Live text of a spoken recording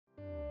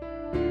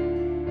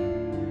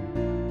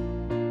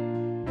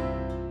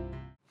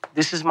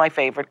This is my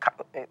favorite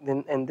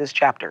in this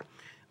chapter,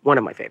 one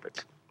of my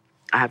favorites.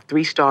 I have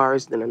 3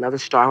 stars, then another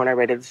star when I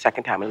read it the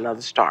second time, and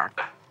another star.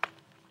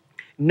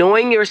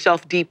 Knowing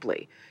yourself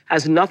deeply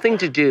has nothing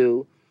to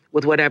do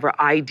with whatever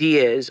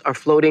ideas are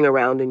floating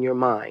around in your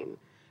mind.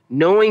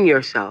 Knowing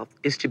yourself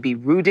is to be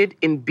rooted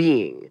in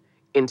being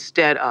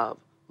instead of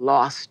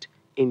lost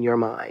in your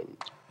mind.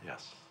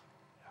 Yes.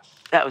 Yes.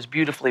 That was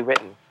beautifully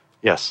written.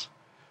 Yes.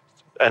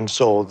 And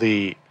so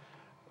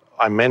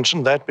I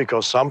mentioned that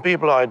because many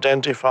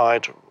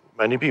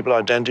people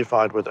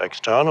identified with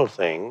external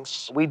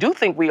things. We do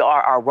think we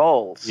are our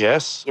roles.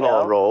 Yes,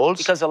 our roles.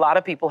 Because a lot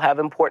of people have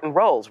important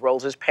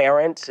roles as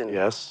parents and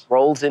yes.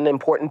 roles in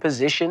important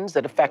positions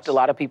that affect a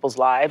lot of people's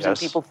lives. Yes. And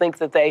people think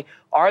that they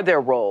are their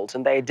roles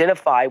and they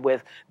identify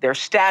with their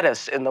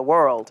status in the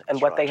world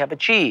and what they have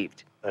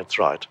achieved. That's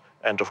right.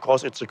 And of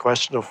course, it's a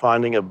question of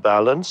finding a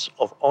balance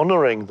of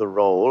honoring the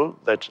role,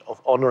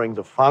 of honoring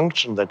the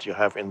function that you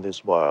have in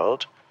this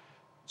world.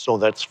 So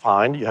that's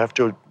fine. You have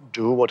to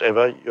do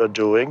whatever you're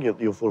doing.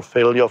 You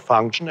fulfill your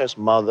function as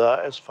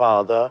mother, as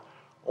father,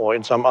 or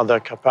in some other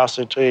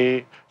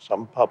capacity,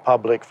 some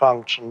public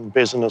function,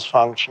 business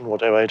function,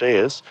 whatever it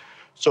is.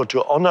 So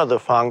to honor the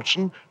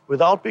function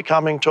without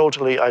becoming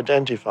totally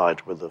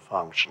identified with the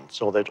function,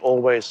 so that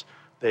always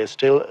there's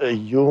still a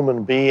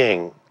human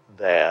being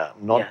there,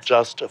 not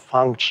just a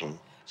function.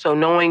 So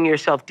knowing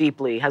yourself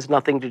deeply has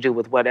nothing to do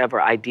with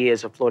whatever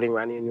ideas are floating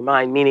around in your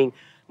mind, meaning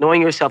knowing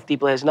yourself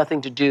deeply has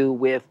nothing to do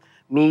with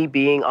me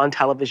being on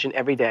television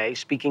every day,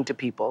 speaking to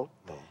people,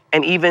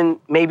 and even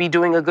maybe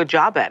doing a good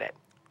job at it,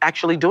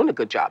 actually doing a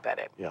good job at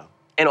it. Yeah.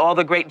 And all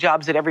the great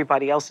jobs that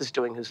everybody else is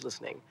doing who's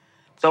listening.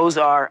 Those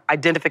are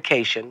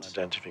identifications.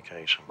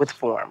 With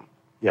form.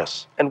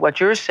 Yes. And what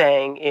you're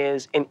saying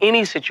is in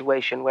any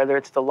situation, whether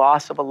it's the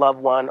loss of a loved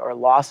one or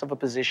loss of a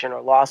position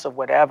or loss of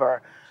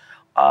whatever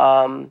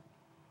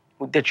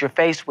that you're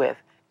faced with,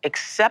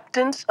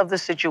 acceptance of the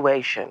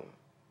situation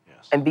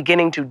and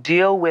beginning to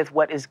deal with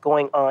what is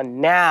going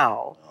on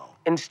now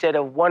instead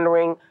of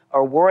wondering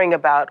or worrying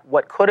about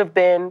what could have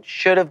been,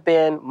 should have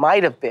been,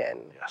 might have been,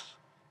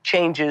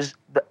 changes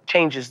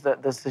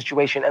the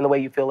situation and the way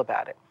you feel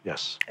about it.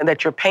 Yes. And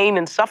that your pain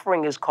and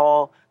suffering is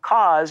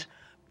caused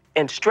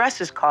and stress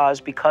is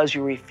caused because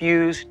you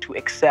refuse to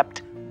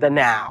accept the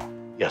now.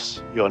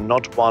 Yes, you're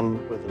not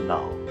one with the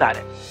now. Got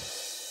it.